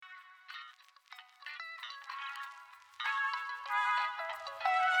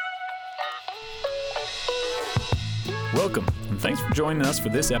Welcome, and thanks for joining us for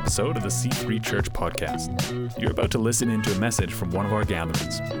this episode of the C3 Church Podcast. You're about to listen into a message from one of our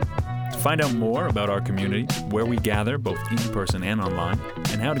gatherings. To find out more about our community, where we gather both in person and online,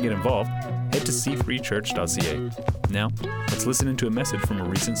 and how to get involved, head to c3church.ca. Now, let's listen into a message from a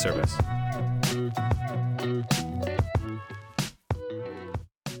recent service.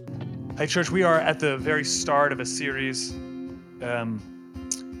 Hey church, we are at the very start of a series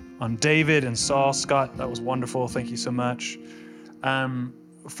on David and Saul. Scott, that was wonderful. Thank you so much.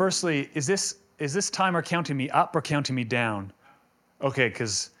 Firstly, is this timer counting me up or counting me down? Okay,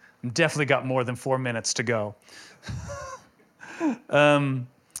 because I've definitely got more than 4 minutes to go.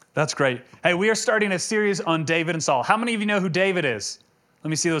 That's great. Hey, we are starting a series on David and Saul. How many of you know who David is?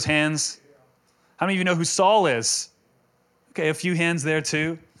 Let me see those hands. How many of you know who Saul is? Okay, a few hands there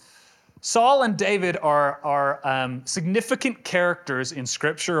too. Saul and David are significant characters in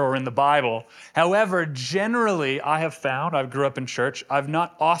Scripture or in the Bible. However, generally, I grew up in church, I've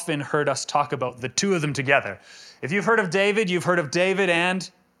not often heard us talk about the two of them together. If you've heard of David, you've heard of David and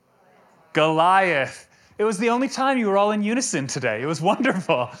Goliath. It was the only time you were all in unison today. It was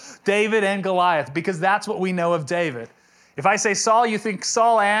wonderful. David and Goliath, because that's what we know of David. If I say Saul, you think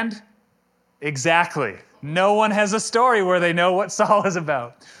Saul and? Exactly. No one has a story where they know what Saul is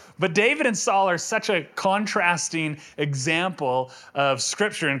about. But David and Saul are such a contrasting example of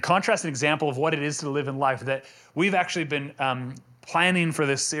Scripture and contrasting example of what it is to live in life that we've actually been planning for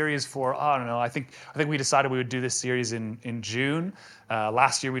this series for, I think we decided we would do this series in June.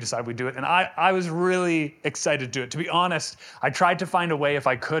 Last year we decided we'd do it. And I was really excited to do it. To be honest, I tried to find a way if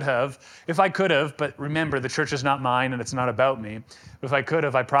I could have, but remember, the church is not mine and it's not about me. If I could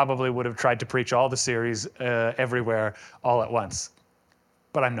have, I probably would have tried to preach all the series everywhere all at once.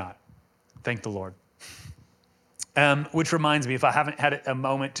 But I'm not. Thank the Lord. Which reminds me, if I haven't had a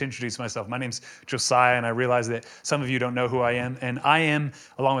moment to introduce myself, my name's Josiah, and I realize that some of you don't know who I am. And I am,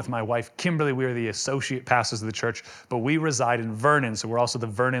 along with my wife, Kimberly, we are the associate pastors of the church, but we reside in Vernon, so we're also the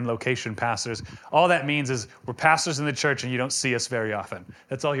Vernon location pastors. All that means is we're pastors in the church, and you don't see us very often.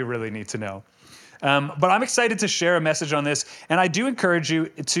 That's all you really need to know. But I'm excited to share a message on this, and I do encourage you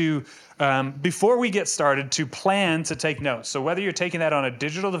to, before we get started, to plan to take notes. So whether you're taking that on a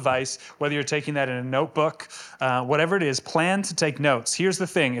digital device, whether you're taking that in a notebook, whatever it is, plan to take notes. Here's the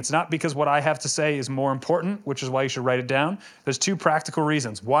thing. It's not because what I have to say is more important, which is why you should write it down. There's two practical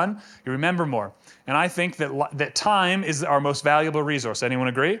reasons. One, you remember more. And I think that time is our most valuable resource. Anyone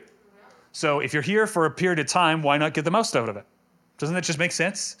agree? So if you're here for a period of time, why not get the most out of it? Doesn't that just make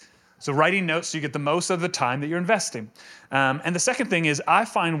sense? So writing notes so you get the most of the time that you're investing. And the second thing is I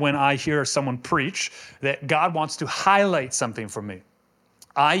find when I hear someone preach that God wants to highlight something for me.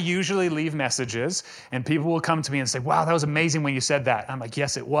 I usually leave messages and people will come to me and say, wow, that was amazing when you said that. I'm like,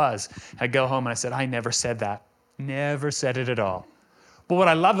 yes, it was. I go home and I said, I never said that. Never said it at all. But what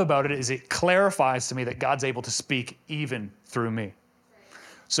I love about it is it clarifies to me that God's able to speak even through me.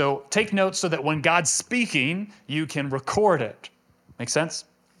 So take notes so that when God's speaking, you can record it. Make sense?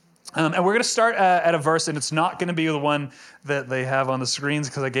 And we're going to start at a verse, and it's not going to be the one that they have on the screens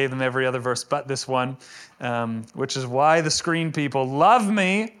because I gave them every other verse but this one, which is why the screen people love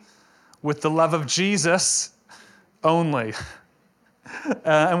me with the love of Jesus only.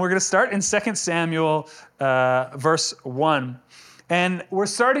 And we're going to start in 2 Samuel verse 1. And we're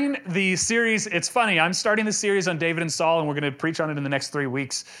starting the series. It's funny. I'm starting the series on David and Saul, and we're going to preach on it in the next 3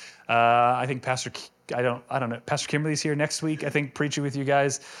 weeks. I think Pastor Kimberly's here next week, I think, preaching with you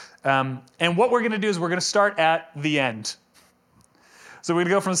guys. And what we're going to do is we're going to start at the end. So we're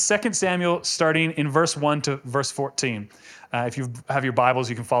going to go from 2 Samuel, starting in verse 1 to verse 14. If you have your Bibles,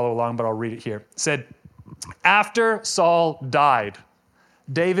 you can follow along, but I'll read it here. It said, after Saul died,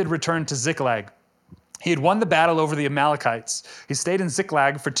 David returned to Ziklag. He had won the battle over the Amalekites. He stayed in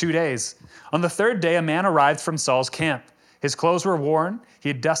Ziklag for 2 days. On the third day, a man arrived from Saul's camp. His clothes were worn. He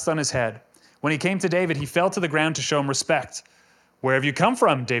had dust on his head. When he came to David, he fell to the ground to show him respect. Where have you come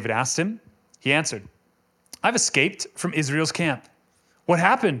from? David asked him. He answered, I've escaped from Israel's camp. What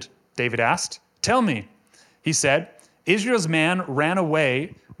happened? David asked. Tell me. He said, Israel's men ran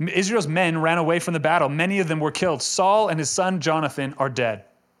away from the battle. Many of them were killed. Saul and his son Jonathan are dead.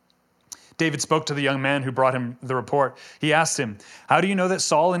 David spoke to the young man who brought him the report. He asked him, how do you know that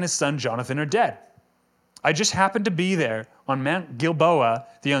Saul and his son Jonathan are dead? I just happened to be there on Mount Gilboa,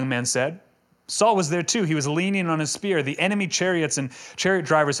 the young man said. Saul was there too. He was leaning on his spear. The enemy chariots and chariot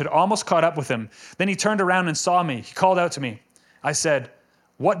drivers had almost caught up with him. Then he turned around and saw me. He called out to me. I said,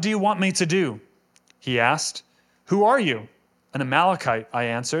 what do you want me to do? He asked, who are you? An Amalekite, I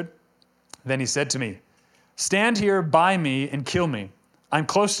answered. Then he said to me, stand here by me and kill me. I'm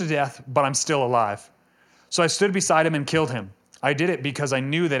close to death, but I'm still alive. So I stood beside him and killed him. I did it because I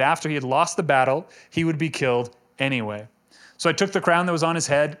knew that after he had lost the battle, he would be killed anyway. So I took the crown that was on his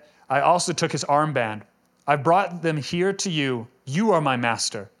head. I also took his armband. I brought them here to you. You are my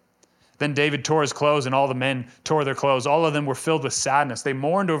master." Then David tore his clothes, and all the men tore their clothes. All of them were filled with sadness. They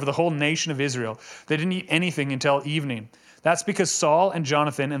mourned over the whole nation of Israel. They didn't eat anything until evening. That's because Saul and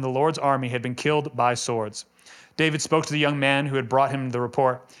Jonathan and the Lord's army had been killed by swords. David spoke to the young man who had brought him the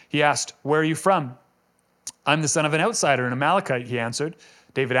report. He asked, "Where are you from?" "I'm the son of an outsider, an Amalekite," he answered.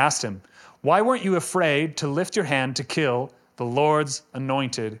 David asked him, "Why weren't you afraid to lift your hand to kill the Lord's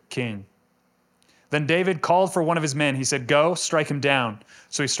anointed king?" Then David called for one of his men. He said, "Go, strike him down."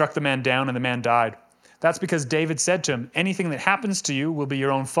 So he struck the man down, and the man died. That's because David said to him, "Anything that happens to you will be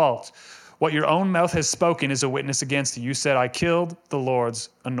your own fault. What your own mouth has spoken is a witness against you. You said, 'I killed the Lord's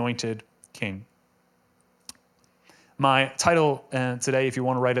anointed king.'" My title today, if you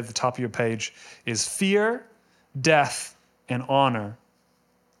want to write at the top of your page, is Fear, Death, and Honor.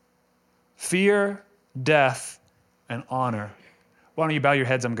 Fear, death, and honor. Why don't you bow your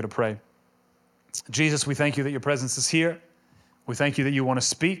heads? I'm going to pray. Jesus, we thank you that your presence is here. We thank you that you want to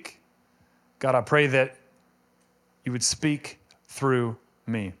speak. God, I pray that you would speak through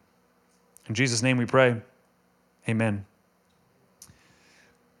me. In Jesus' name we pray. Amen.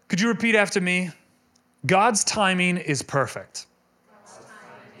 Could you repeat after me? God's timing is perfect. God's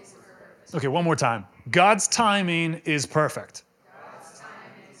timing is perfect. Okay, one more time. God's timing is perfect. God's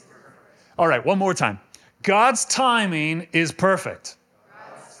timing is perfect. All right, one more time. God's timing is perfect.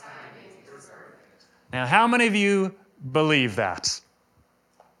 God's timing is perfect. Now, how many of you believe that?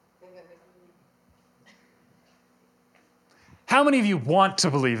 How many of you want to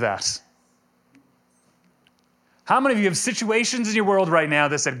believe that? How many of you have situations in your world right now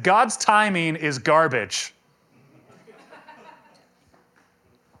that said God's timing is garbage?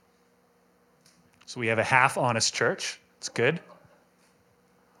 So we have a half-honest church. It's good.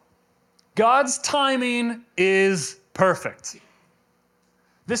 God's timing is perfect.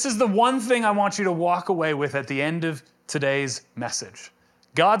 This is the one thing I want you to walk away with at the end of today's message.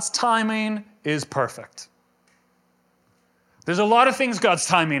 God's timing is perfect. There's a lot of things God's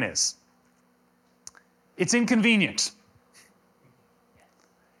timing is. It's inconvenient.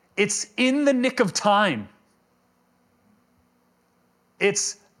 It's in the nick of time.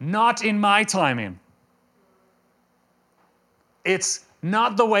 It's not in my timing. It's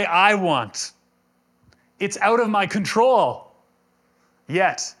not the way I want. It's out of my control.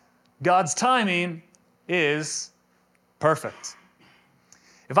 Yet, God's timing is perfect.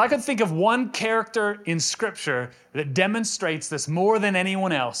 If I could think of one character in Scripture that demonstrates this more than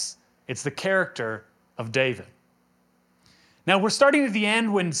anyone else, it's the character of David. Now, we're starting at the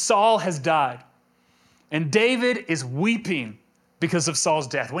end when Saul has died, and David is weeping because of Saul's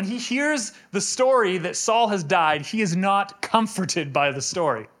death. When he hears the story that Saul has died, he is not comforted by the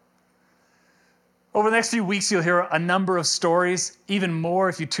story. Over the next few weeks, you'll hear a number of stories, even more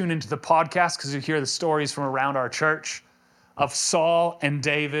if you tune into the podcast, because you hear the stories from around our church of Saul and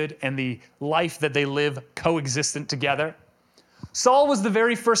David and the life that they live coexistent together. Saul was the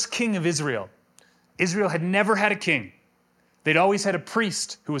very first king of Israel. Israel had never had a king. They'd always had a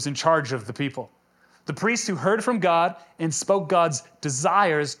priest who was in charge of the people. The priest who heard from God and spoke God's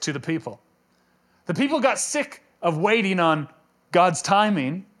desires to the people. The people got sick of waiting on God's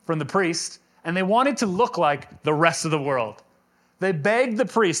timing from the priest, and they wanted to look like the rest of the world. They begged the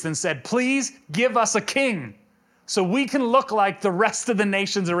priest and said, "Please give us a king so we can look like the rest of the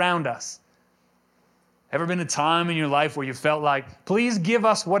nations around us." Ever been a time in your life where you felt like, "Please give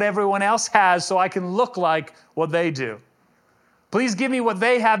us what everyone else has so I can look like what they do. Please give me what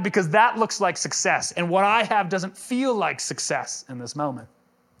they have because that looks like success, and what I have doesn't feel like success in this moment."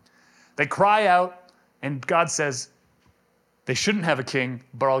 They cry out, and God says, they shouldn't have a king,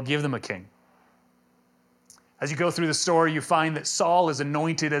 but I'll give them a king. As you go through the story, you find that Saul is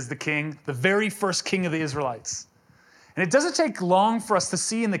anointed as the king, the very first king of the Israelites. And it doesn't take long for us to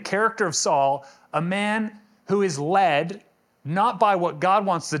see in the character of Saul a man who is led not by what God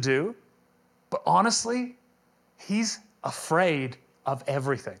wants to do, but honestly, he's afraid of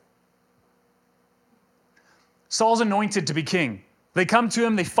everything. Saul's anointed to be king. They come to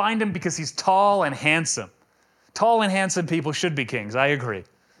him, they find him because he's tall and handsome. Tall and handsome people should be kings, I agree.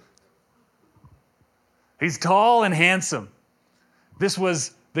 He's tall and handsome. This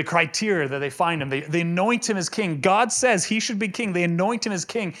was the criteria that they find him. They anoint him as king. God says he should be king. They anoint him as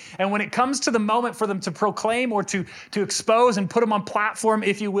king. And when it comes to the moment for them to proclaim or to expose and put him on platform,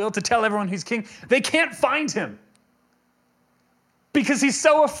 if you will, to tell everyone he's king, they can't find him because he's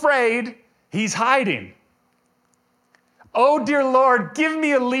so afraid he's hiding. Oh, dear Lord, give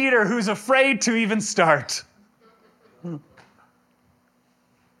me a leader who's afraid to even start.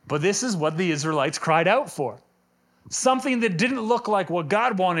 But this is what the Israelites cried out for. Something that didn't look like what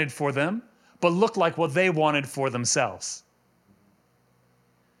God wanted for them, but looked like what they wanted for themselves.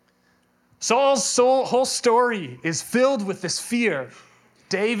 Saul's whole story is filled with this fear.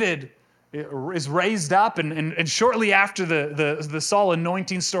 David is raised up, and shortly after the Saul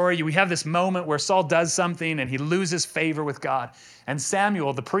anointing story, we have this moment where Saul does something and he loses favor with God. And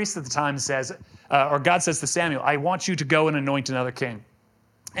Samuel, the priest at the time, says, or God says to Samuel, I want you to go and anoint another king.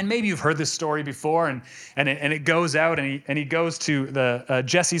 And maybe you've heard this story before, and it goes out, and he goes to the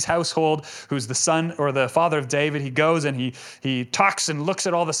Jesse's household, who's the son or the father of David. He goes and he talks and looks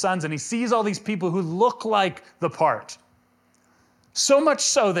at all the sons, and he sees all these people who look like the part. So much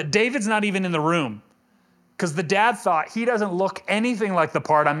so that David's not even in the room, because the dad thought, he doesn't look anything like the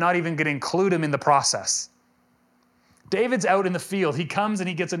part. I'm not even going to include him in the process. David's out in the field. He comes and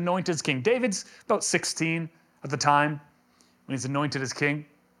he gets anointed as king. David's about 16 at the time when he's anointed as king.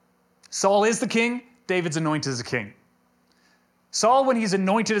 Saul is the king, David's anointed as a king. Saul, when he's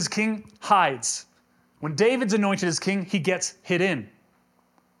anointed as king, hides. When David's anointed as king, he gets hid in.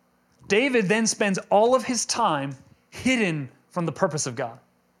 David then spends all of his time hidden from the purpose of God.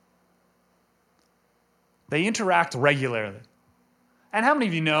 They interact regularly. And how many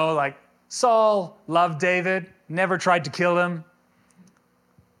of you know, like, Saul loved David, never tried to kill him?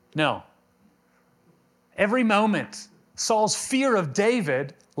 No. Every moment, Saul's fear of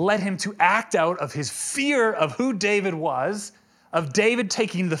David led him to act out of his fear of who David was, of David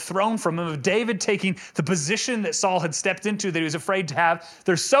taking the throne from him, of David taking the position that Saul had stepped into that he was afraid to have.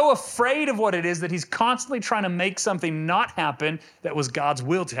 They're so afraid of what it is that he's constantly trying to make something not happen that was God's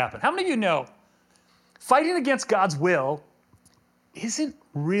will to happen. How many of you know fighting against God's will isn't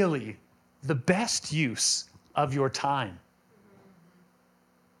really the best use of your time?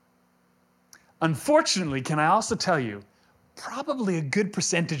 Unfortunately, can I also tell you, probably a good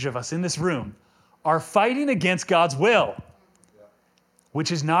percentage of us in this room are fighting against God's will,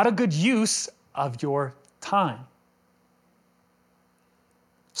 which is not a good use of your time.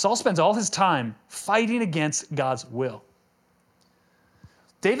 Saul spends all his time fighting against God's will.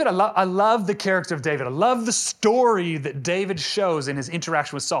 David, I love the character of David. I love the story that David shows in his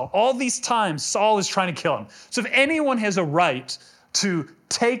interaction with Saul. All these times, Saul is trying to kill him. So if anyone has a right to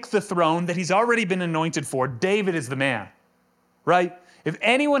take the throne that he's already been anointed for, David is the man. Right? If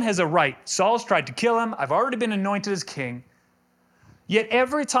anyone has a right, Saul's tried to kill him. I've already been anointed as king. Yet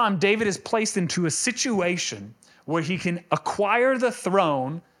every time David is placed into a situation where he can acquire the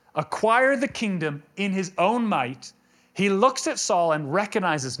throne, acquire the kingdom in his own might, he looks at Saul and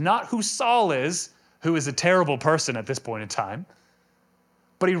recognizes not who Saul is, who is a terrible person at this point in time,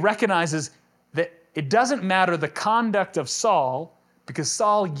 but he recognizes that it doesn't matter the conduct of Saul, because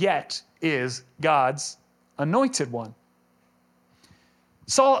Saul yet is God's anointed one.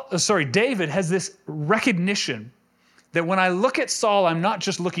 David has this recognition that when I look at Saul, I'm not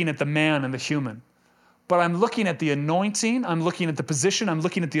just looking at the man and the human, but I'm looking at the anointing, I'm looking at the position, I'm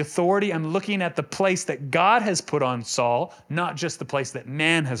looking at the authority, I'm looking at the place that God has put on Saul, not just the place that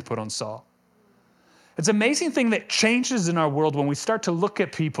man has put on Saul. It's an amazing thing that changes in our world when we start to look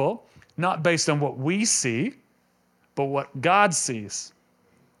at people, not based on what we see, but what God sees.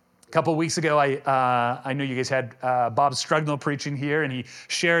 A couple of weeks ago, I knew you guys had Bob Strugnell preaching here, and he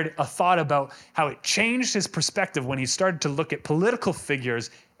shared a thought about how it changed his perspective when he started to look at political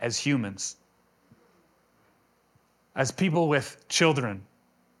figures as humans, as people with children,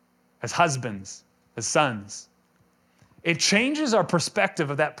 as husbands, as sons. It changes our perspective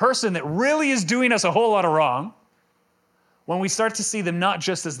of that person that really is doing us a whole lot of wrong when we start to see them not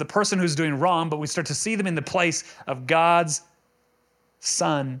just as the person who's doing wrong, but we start to see them in the place of God's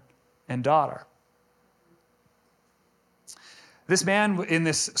son and daughter. This man in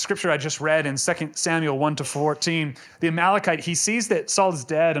this scripture I just read in 2 Samuel 1-14, the Amalekite, he sees that Saul is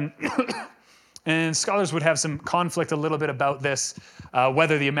dead, and scholars would have some conflict a little bit about this,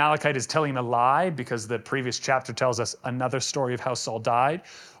 whether the Amalekite is telling a lie, because the previous chapter tells us another story of how Saul died,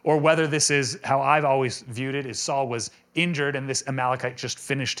 or whether this is how I've always viewed it, is Saul was injured and this Amalekite just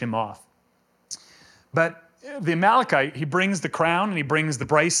finished him off. But the Amalekite, he brings the crown and he brings the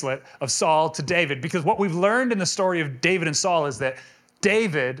bracelet of Saul to David, because what we've learned in the story of David and Saul is that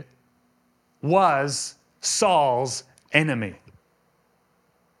David was Saul's enemy.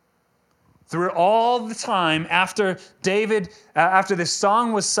 Through all the time after this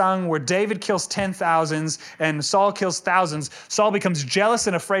song was sung where David kills 10,000s and Saul kills thousands, Saul becomes jealous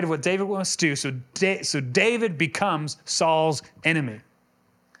and afraid of what David must do. So David becomes Saul's enemy.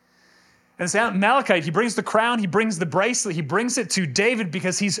 And it's Amalekite. He brings the crown, he brings the bracelet, he brings it to David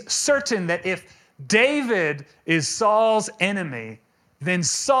because he's certain that if David is Saul's enemy, then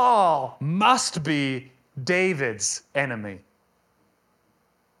Saul must be David's enemy.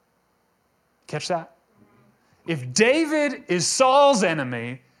 Catch that? If David is Saul's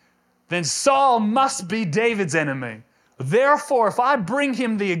enemy, then Saul must be David's enemy. Therefore, if I bring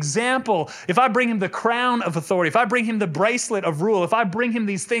him the example, if I bring him the crown of authority, if I bring him the bracelet of rule, if I bring him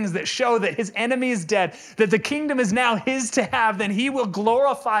these things that show that his enemy is dead, that the kingdom is now his to have, then he will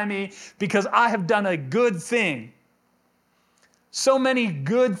glorify me because I have done a good thing. So many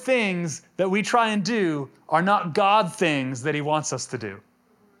good things that we try and do are not God things that he wants us to do.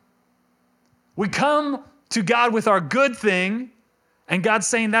 We come to God with our good thing, and God's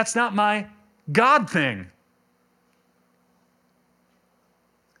saying, that's not my God thing.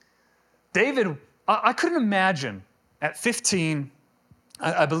 David, I couldn't imagine at 15,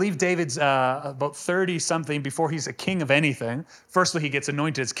 I believe David's about 30-something before he's a king of anything. Firstly, he gets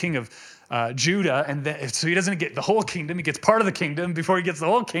anointed as king of Judah, and so he doesn't get the whole kingdom. He gets part of the kingdom before he gets the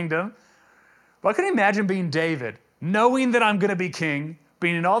whole kingdom. But I couldn't imagine being David, knowing that I'm going to be king,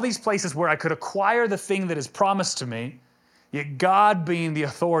 being in all these places where I could acquire the thing that is promised to me, yet God being the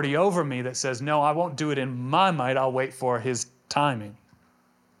authority over me that says, no, I won't do it in my might. I'll wait for his timing.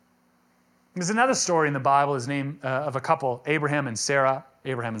 There's another story in the Bible, his name of a couple, Abraham and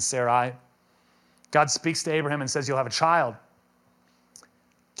Sarai. God speaks to Abraham and says, you'll have a child.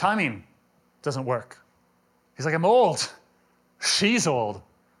 Timing doesn't work. He's like, I'm old. She's old.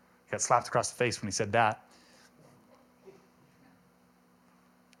 He got slapped across the face when he said that.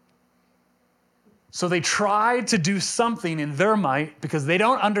 So they tried to do something in their might because they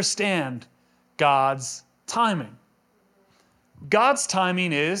don't understand God's timing. God's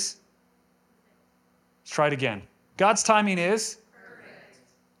timing is, let's try it again. God's timing is Perfect.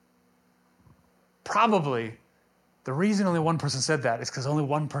 Probably the reason only one person said that is because only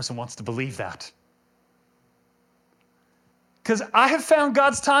one person wants to believe that. Because I have found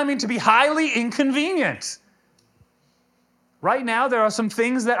God's timing to be highly inconvenient. Right now, there are some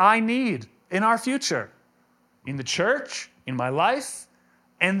things that I need in our future, in the church, in my life,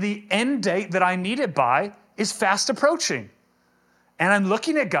 and the end date that I need it by is fast approaching. And I'm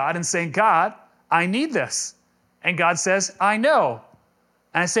looking at God and saying, God, I need this. And God says, I know.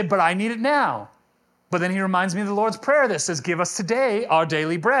 And I say, but I need it now. But then he reminds me of the Lord's Prayer that says, give us today our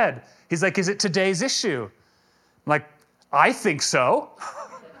daily bread. He's like, is it today's issue? I'm like, I think so.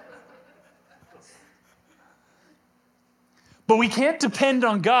 But we can't depend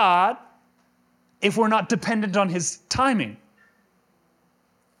on God if we're not dependent on his timing.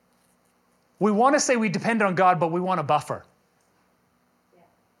 We want to say we depend on God, but we want a buffer.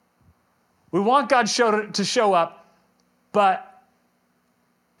 We want God to show up, but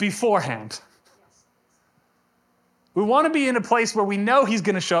beforehand. We want to be in a place where we know he's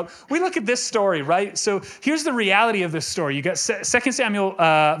going to show up. We look at this story, right? So here's the reality of this story. You got 2 Samuel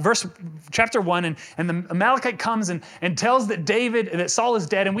chapter 1, and the Amalekite comes and tells that Saul is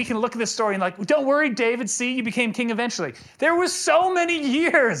dead, and we can look at this story and like, don't worry, David, see, you became king eventually. There was so many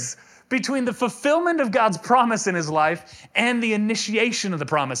years between the fulfillment of God's promise in his life and the initiation of the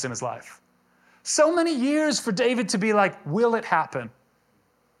promise in his life. So many years for David to be like, will it happen?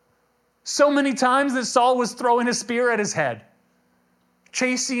 So many times that Saul was throwing a spear at his head,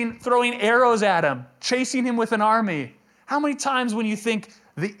 throwing arrows at him, chasing him with an army. How many times when you think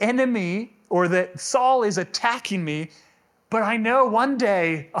the enemy or that Saul is attacking me, but I know one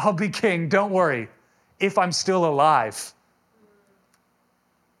day I'll be king, don't worry, if I'm still alive.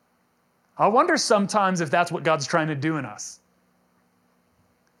 I wonder sometimes if that's what God's trying to do in us.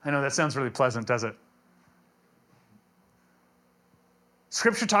 I know that sounds really pleasant, does it?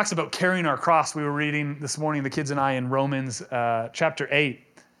 Scripture talks about carrying our cross. We were reading this morning, the kids and I, in Romans chapter 8.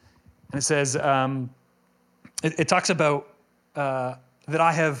 And it says, it talks about that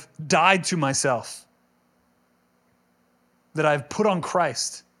I have died to myself, that I've put on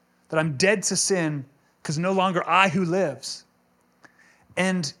Christ, that I'm dead to sin because no longer I who lives.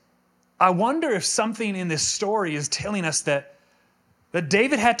 And I wonder if something in this story is telling us that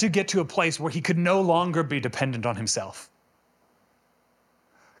David had to get to a place where he could no longer be dependent on himself.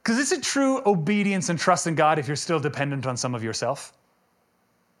 Because is it true obedience and trust in God if you're still dependent on some of yourself?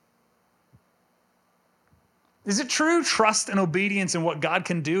 Is it true trust and obedience in what God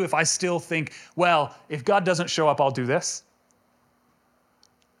can do if I still think, well, if God doesn't show up, I'll do this?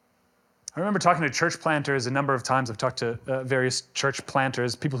 I remember talking to church planters a number of times. I've talked to various church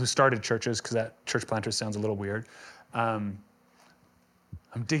planters, people who started churches, because that church planter sounds a little weird. I'm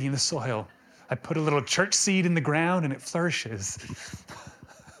digging the soil. I put a little church seed in the ground and it flourishes.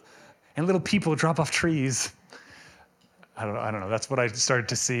 and little people drop off trees. I don't know. That's what I started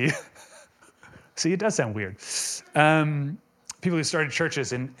to see. See, it does sound weird. People who started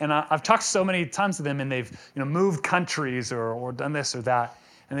churches, and I've talked so many times to them, and they've moved countries or done this or that,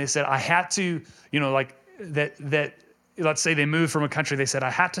 and they said I had to like that. Let's say they moved from a country. They said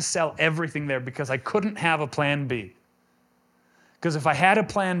I had to sell everything there because I couldn't have a plan B. Because if I had a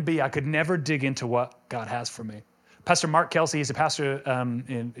plan B, I could never dig into what God has for me. Pastor Mark Kelsey, he's a pastor.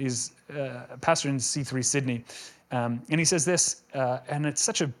 He's a pastor in C3 Sydney, and he says this, and it's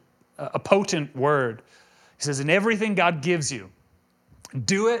such a potent word. He says, "In everything God gives you,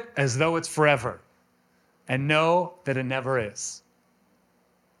 do it as though it's forever, and know that it never is."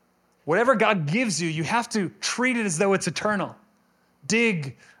 Whatever God gives you, you have to treat it as though it's eternal.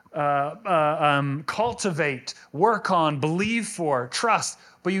 Dig, cultivate, work on, believe for, trust.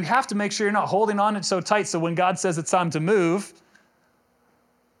 But you have to make sure you're not holding on it so tight so when God says it's time to move,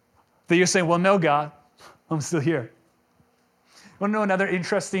 that you're saying, well, no, God, I'm still here. Want to know another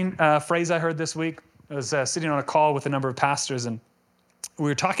interesting phrase I heard this week? I was sitting on a call with a number of pastors, and we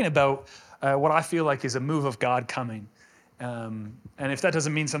were talking about what I feel like is a move of God coming. And if that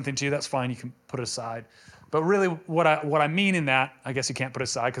doesn't mean something to you, that's fine. You can put it aside. But really what I mean in that, I guess you can't put it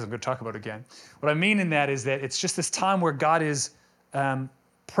aside because I'm going to talk about it again. What I mean in that is that it's just this time where God is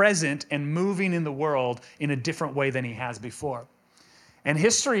present and moving in the world in a different way than he has before. And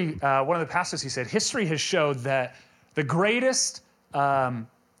history, one of the pastors, he said, history has showed that the greatest,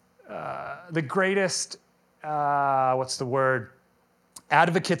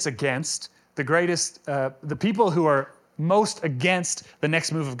 advocates against, the people who are most against the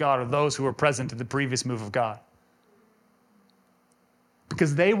next move of God are those who were present at the previous move of God.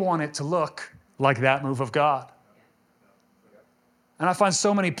 Because they want it to look like that move of God. And I find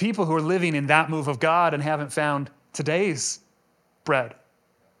so many people who are living in that move of God and haven't found today's bread.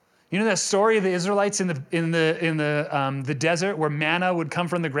 You know that story of the Israelites in the desert where manna would come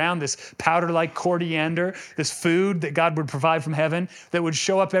from the ground, this powder-like coriander, this food that God would provide from heaven that would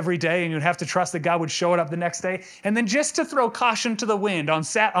show up every day, and you'd have to trust that God would show it up the next day. And then just to throw caution to the wind,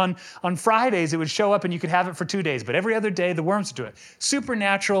 on Fridays it would show up and you could have it for 2 days, but every other day the worms would do it.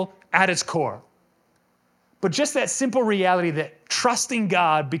 Supernatural at its core. But just that simple reality that trusting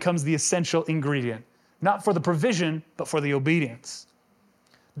God becomes the essential ingredient, not for the provision, but for the obedience.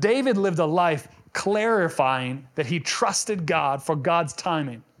 David lived a life clarifying that he trusted God for God's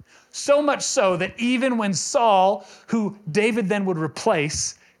timing. So much so that even when Saul, who David then would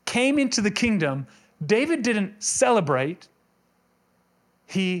replace, came into the kingdom, David didn't celebrate.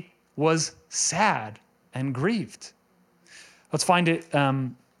 He was sad and grieved. Let's find it.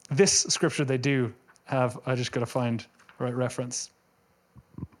 This scripture they do have, I just got to find the right reference.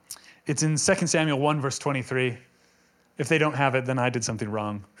 It's in 2 Samuel 1, verse 23. If they don't have it, then I did something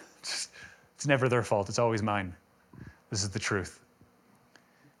wrong. It's never their fault. It's always mine. This is the truth.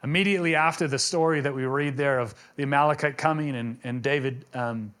 Immediately after the story that we read there of the Amalekite coming and David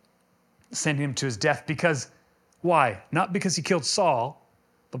sending him to his death, because, why? Not because he killed Saul,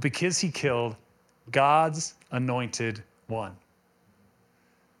 but because he killed God's anointed one.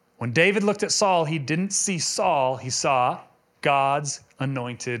 When David looked at Saul, he didn't see Saul, he saw God's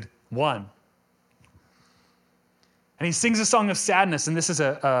anointed one. And he sings a song of sadness, and this is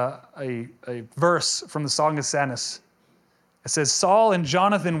a verse from the Song of Sadness. It says, Saul and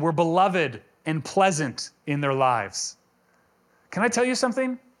Jonathan were beloved and pleasant in their lives. Can I tell you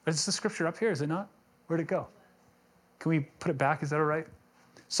something? Is the scripture up here, is it not? Where'd it go? Can we put it back? Is that all right?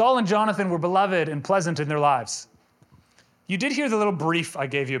 Saul and Jonathan were beloved and pleasant in their lives. You did hear the little brief I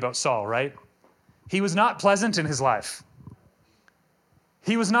gave you about Saul, right? He was not pleasant in his life.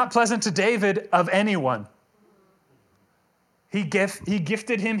 He was not pleasant to David of anyone. He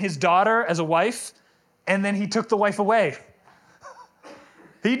gifted him his daughter as a wife, and then he took the wife away.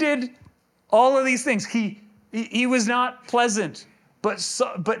 He did all of these things. He was not pleasant.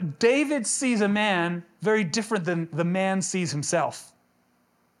 But David sees a man very different than the man sees himself.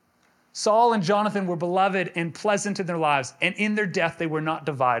 Saul and Jonathan were beloved and pleasant in their lives, and in their death they were not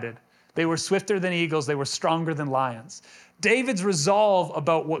divided. They were swifter than eagles. They were stronger than lions. David's resolve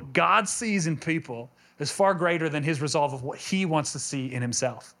about what God sees in people is far greater than his resolve of what he wants to see in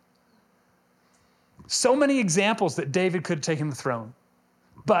himself. So many examples that David could have taken the throne.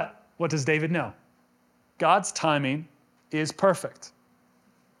 But what does David know? God's timing is perfect.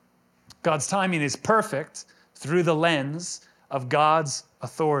 God's timing is perfect through the lens of God's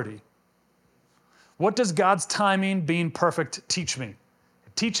authority. What does God's timing being perfect teach me?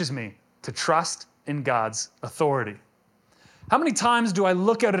 It teaches me to trust in God's authority. How many times do I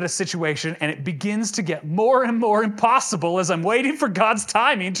look out at a situation and it begins to get more and more impossible as I'm waiting for God's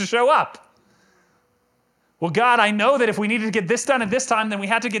timing to show up? Well, God, I know that if we needed to get this done at this time, then we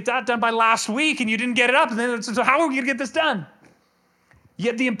had to get that done by last week, and you didn't get it up. And then, so how are we going to get this done?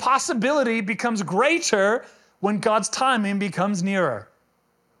 Yet the impossibility becomes greater when God's timing becomes nearer.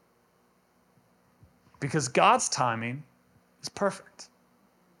 Because God's timing is perfect.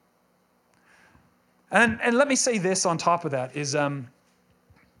 And let me say this on top of that is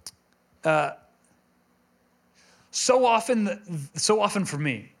so often for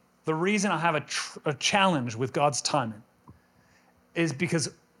me, the reason I have a challenge with God's timing is because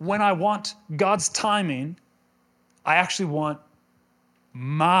when I want God's timing, I actually want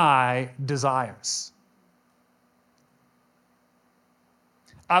my desires.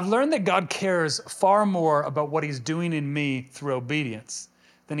 I've learned that God cares far more about what he's doing in me through obedience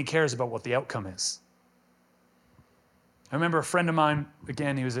than he cares about what the outcome is. I remember a friend of mine,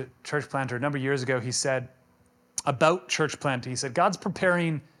 again, he was a church planter a number of years ago, he said about church planting, he said, God's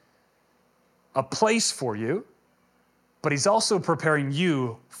preparing a place for you, but he's also preparing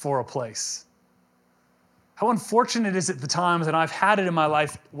you for a place. How unfortunate is it the times, and I've had it in my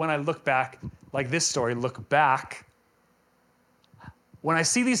life when I look back, like this story, look back, when I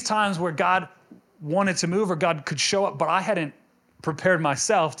see these times where God wanted to move or God could show up, but I hadn't prepared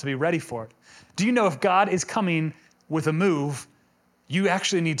myself to be ready for it. Do you know if God is coming with a move, you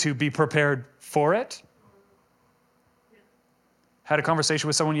actually need to be prepared for it? Had a conversation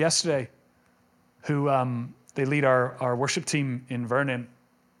with someone yesterday who they lead our worship team in Vernon.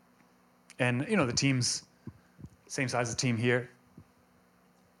 And, you know, the team's same size as the team here.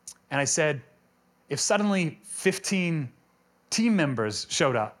 And I said, if suddenly 15 team members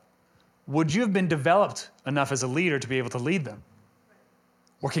showed up, would you have been developed enough as a leader to be able to lead them?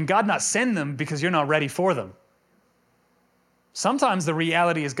 Or can God not send them because you're not ready for them? Sometimes the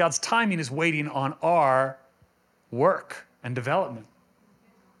reality is God's timing is waiting on our work and development.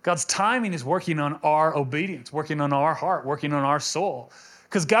 God's timing is working on our obedience, working on our heart, working on our soul.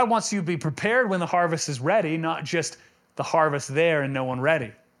 Because God wants you to be prepared when the harvest is ready, not just the harvest there and no one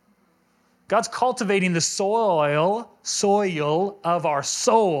ready. God's cultivating the soil of our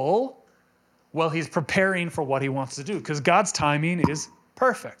soul while he's preparing for what he wants to do. Because God's timing is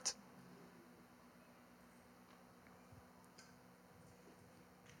perfect.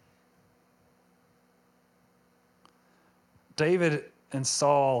 David and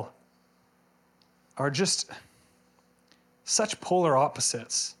Saul are just such polar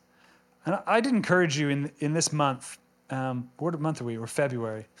opposites. And I'd encourage you in this month, what month are we? We're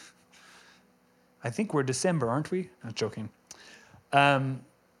February. I think we're December, aren't we? I'm joking.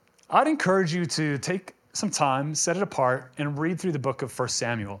 I'd encourage you to take some time, set it apart, and read through the book of 1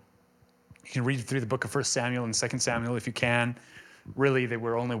 Samuel. You can read through the book of 1 Samuel and 2 Samuel if you can. Really, they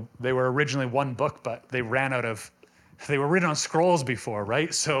were originally one book, but they were written on scrolls before,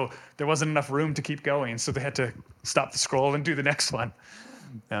 right? So there wasn't enough room to keep going, so they had to stop the scroll and do the next one.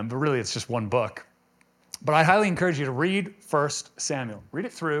 But really, it's just one book. But I highly encourage you to read 1 Samuel. Read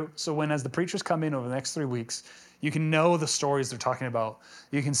it through, so when as the preachers come in over the next 3 weeks, you can know the stories they're talking about.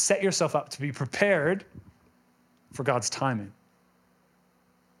 You can set yourself up to be prepared for God's timing.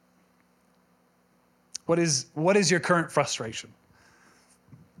 What is your current frustration?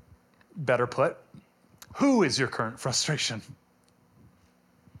 Better put, who is your current frustration?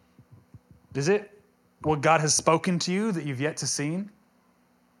 Is it what God has spoken to you that you've yet to see?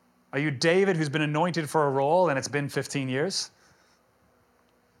 Are you David who's been anointed for a role and it's been 15 years?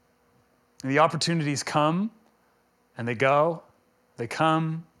 And the opportunities come and they go. They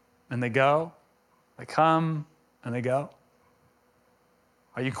come and they go. They come and they go.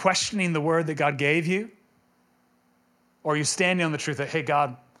 Are you questioning the word that God gave you? Or are you standing on the truth that, hey,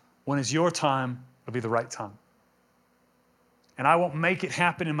 God, when it's your time, it'll be the right time. And I won't make it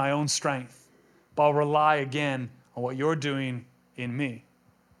happen in my own strength, but I'll rely again on what you're doing in me.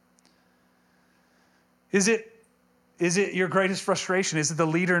 Is it your greatest frustration? Is it the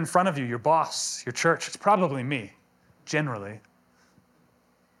leader in front of you, your boss, your church? It's probably me, generally.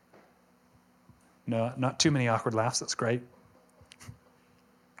 No, not too many awkward laughs. That's great.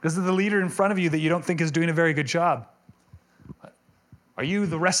 Is it the leader in front of you that you don't think is doing a very good job? Are you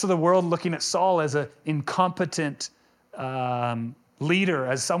the rest of the world looking at Saul as an incompetent leader,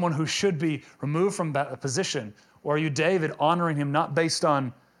 as someone who should be removed from that position? Or are you David honoring him not based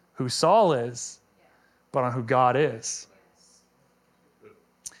on who Saul is, but on who God is?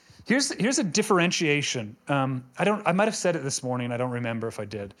 Here's a differentiation. I might have said it this morning. I don't remember if I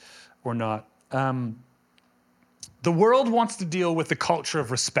did or not. The world wants to deal with the culture of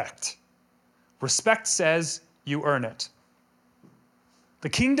respect. Respect says you earn it. The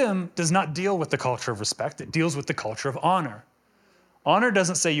kingdom does not deal with the culture of respect. It deals with the culture of honor. Honor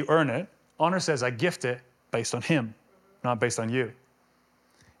doesn't say you earn it. Honor says I gift it based on him, not based on you.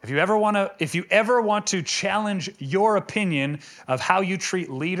 If you ever want to challenge your opinion of how you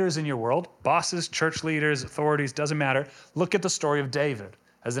treat leaders in your world, bosses, church leaders, authorities, doesn't matter, look at the story of David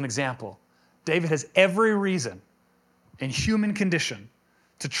as an example. David has every reason in human condition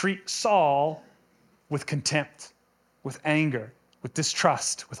to treat Saul with contempt, with anger, with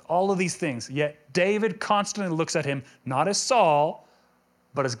distrust, with all of these things. Yet David constantly looks at him not as Saul,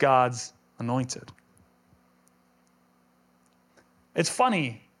 but as God's anointed. It's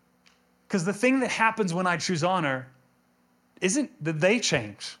funny, because the thing that happens when I choose honor isn't that they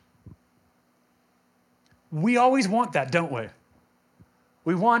change. We always want that, don't we?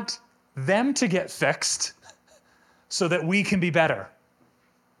 We want them to get fixed so that we can be better.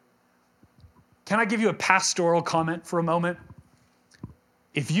 Can I give you a pastoral comment for a moment?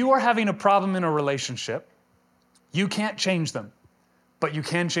 If you are having a problem in a relationship, you can't change them, but you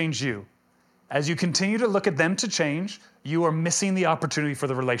can change you. As you continue to look at them to change, you are missing the opportunity for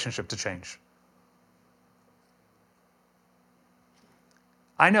the relationship to change.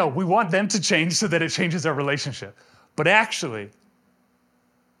 I know, we want them to change so that it changes our relationship. But actually,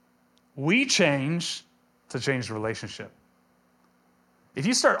 we change to change the relationship. If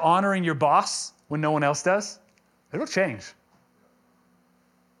you start honoring your boss when no one else does, it'll change.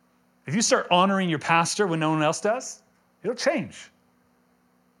 If you start honoring your pastor when no one else does, it'll change.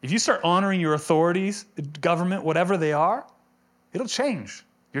 If you start honoring your authorities, government, whatever they are, it'll change.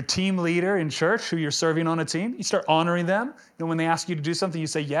 Your team leader in church, who you're serving on a team, you start honoring them. And when they ask you to do something, you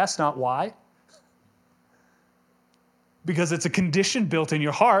say yes, not why. Because it's a condition built in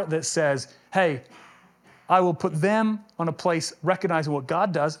your heart that says, hey, I will put them on a place recognizing what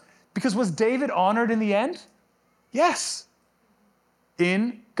God does. Because was David honored in the end? Yes.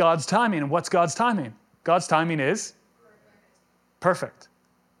 In God's timing. And what's God's timing? God's timing is perfect.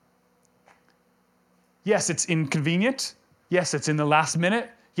 Yes, it's inconvenient. Yes, it's in the last minute.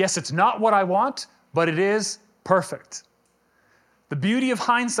 Yes, it's not what I want, but it is perfect. The beauty of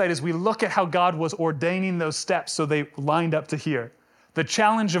hindsight is we look at how God was ordaining those steps so they lined up to here. The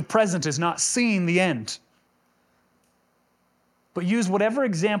challenge of present is not seeing the end. But use whatever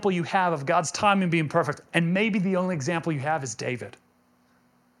example you have of God's timing being perfect, and maybe the only example you have is David,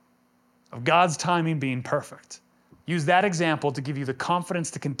 of God's timing being perfect. Use that example to give you the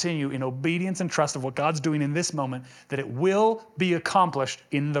confidence to continue in obedience and trust of what God's doing in this moment, that it will be accomplished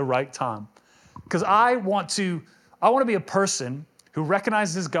in the right time. Because I want to be a person who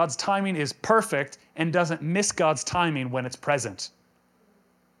recognizes God's timing is perfect and doesn't miss God's timing when it's present.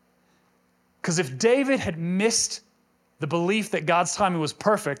 Because if David had missed the belief that God's timing was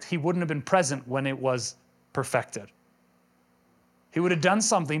perfect, he wouldn't have been present when it was perfected. He would have done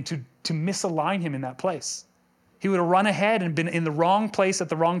something to misalign him in that place. He would have run ahead and been in the wrong place at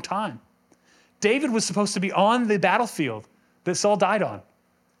the wrong time. David was supposed to be on the battlefield that Saul died on,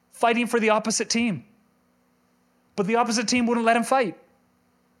 fighting for the opposite team. But the opposite team wouldn't let him fight.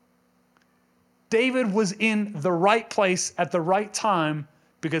 David was in the right place at the right time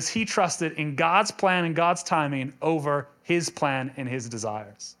because he trusted in God's plan and God's timing over his plan and his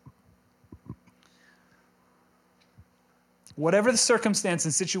desires. Whatever the circumstance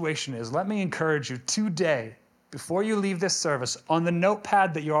and situation is, let me encourage you today, before you leave this service, on the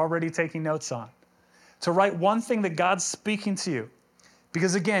notepad that you're already taking notes on, to write one thing that God's speaking to you.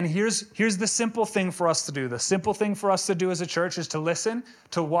 Because again, here's the simple thing for us to do. The simple thing for us to do as a church is to listen,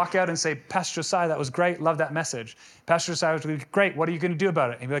 to walk out and say, Pastor Josiah, that was great. Love that message. Pastor Josiah was great. What are you going to do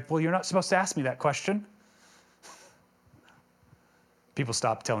about it? And you'd be like, well, you're not supposed to ask me that question. People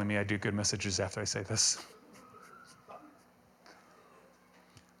stop telling me I do good messages after I say this.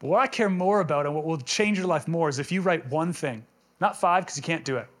 But what I care more about and what will change your life more is if you write one thing, not 5 because you can't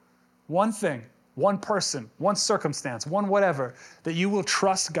do it, one thing, one person, one circumstance, one whatever, that you will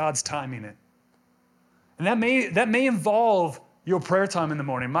trust God's timing in. And that may involve your prayer time in the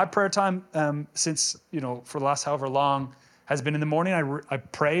morning. My prayer time since, for the last however long has been in the morning. I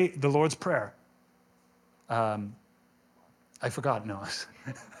pray the Lord's Prayer. I forgot, no.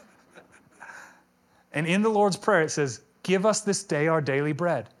 And in the Lord's Prayer, it says, give us this day our daily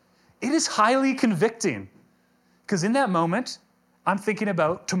bread. It is highly convicting because in that moment, I'm thinking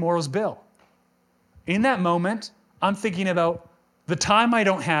about tomorrow's bill. In that moment, I'm thinking about the time I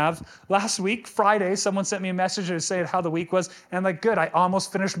don't have. Last week, Friday, someone sent me a message to say how the week was, and I'm like, good, I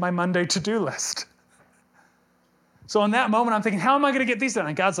almost finished my Monday to-do list. So in that moment, I'm thinking, how am I going to get these done?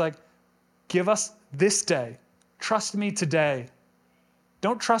 And God's like, give us this day. Trust me today.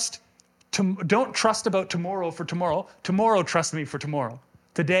 Don't trust about tomorrow for tomorrow. Tomorrow, trust me for tomorrow.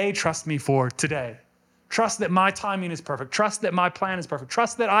 Today, trust me for today. Trust that my timing is perfect. Trust that my plan is perfect.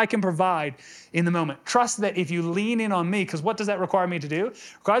 Trust that I can provide in the moment. Trust that if you lean in on me, because what does that require me to do? It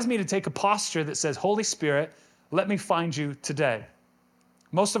requires me to take a posture that says, Holy Spirit, let me find you today.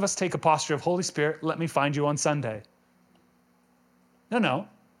 Most of us take a posture of, Holy Spirit, let me find you on Sunday. No.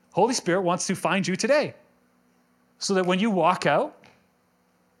 Holy Spirit wants to find you today. So that when you walk out,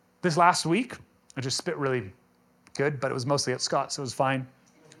 this last week, I just spit really good, but it was mostly at Scott, so it was fine.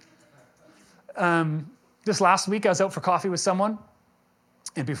 This last week, I was out for coffee with someone,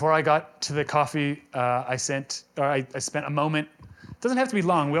 and before I got to the coffee, I spent a moment. It doesn't have to be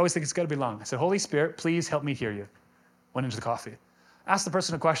long. We always think it's got to be long. I said, Holy Spirit, please help me hear you. Went into the coffee. Asked the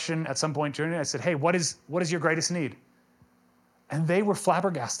person a question at some point during it. I said, hey, what is your greatest need? And they were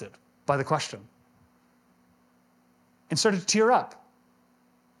flabbergasted by the question and started to tear up.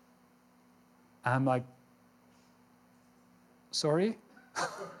 I'm like, sorry?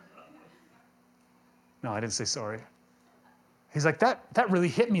 No, I didn't say sorry. He's like, that really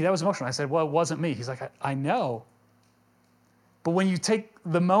hit me. That was emotional. I said, well, it wasn't me. He's like, I know. But when you take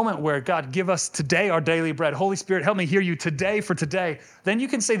the moment where, God, give us today our daily bread. Holy Spirit, help me hear you today for today. Then you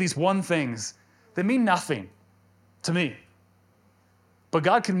can say these one things that mean nothing to me. But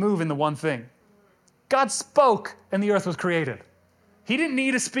God can move in the one thing. God spoke and the earth was created. He didn't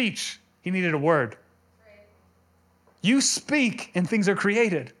need a speech. He needed a word. You speak and things are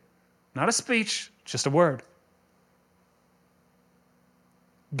created. Not a speech, just a word.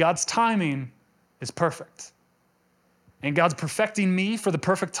 God's timing is perfect. And God's perfecting me for the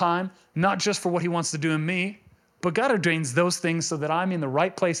perfect time, not just for what he wants to do in me, but God ordains those things so that I'm in the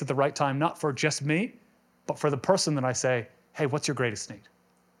right place at the right time, not for just me, but for the person that I say, hey, what's your greatest need?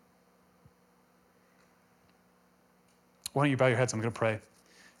 Why don't you bow your heads? I'm going to pray.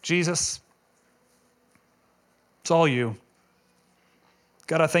 Jesus, it's all you.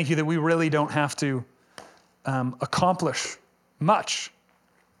 God, I thank you that we really don't have to accomplish much.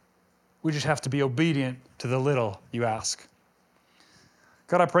 We just have to be obedient to the little you ask.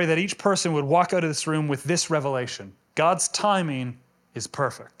 God, I pray that each person would walk out of this room with this revelation. God's timing is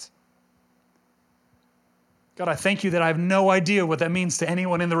perfect. God, I thank you that I have no idea what that means to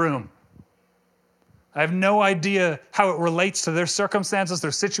anyone in the room. I have no idea how it relates to their circumstances,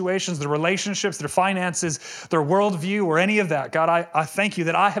 their situations, their relationships, their finances, their worldview, or any of that. God, I thank you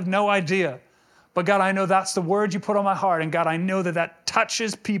that I have no idea. But God, I know that's the word you put on my heart. And God, I know that that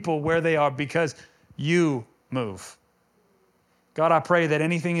touches people where they are because you move. God, I pray that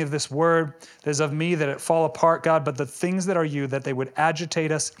anything of this word that is of me, that it fall apart, God, but the things that are you, that they would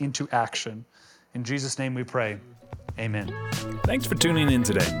agitate us into action. In Jesus' name we pray. Amen. Thanks for tuning in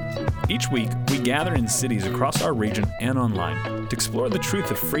today. Each week, we gather in cities across our region and online to explore the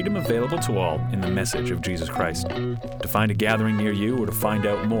truth of freedom available to all in the message of Jesus Christ. To find a gathering near you or to find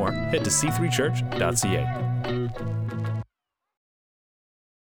out more, head to c3church.ca.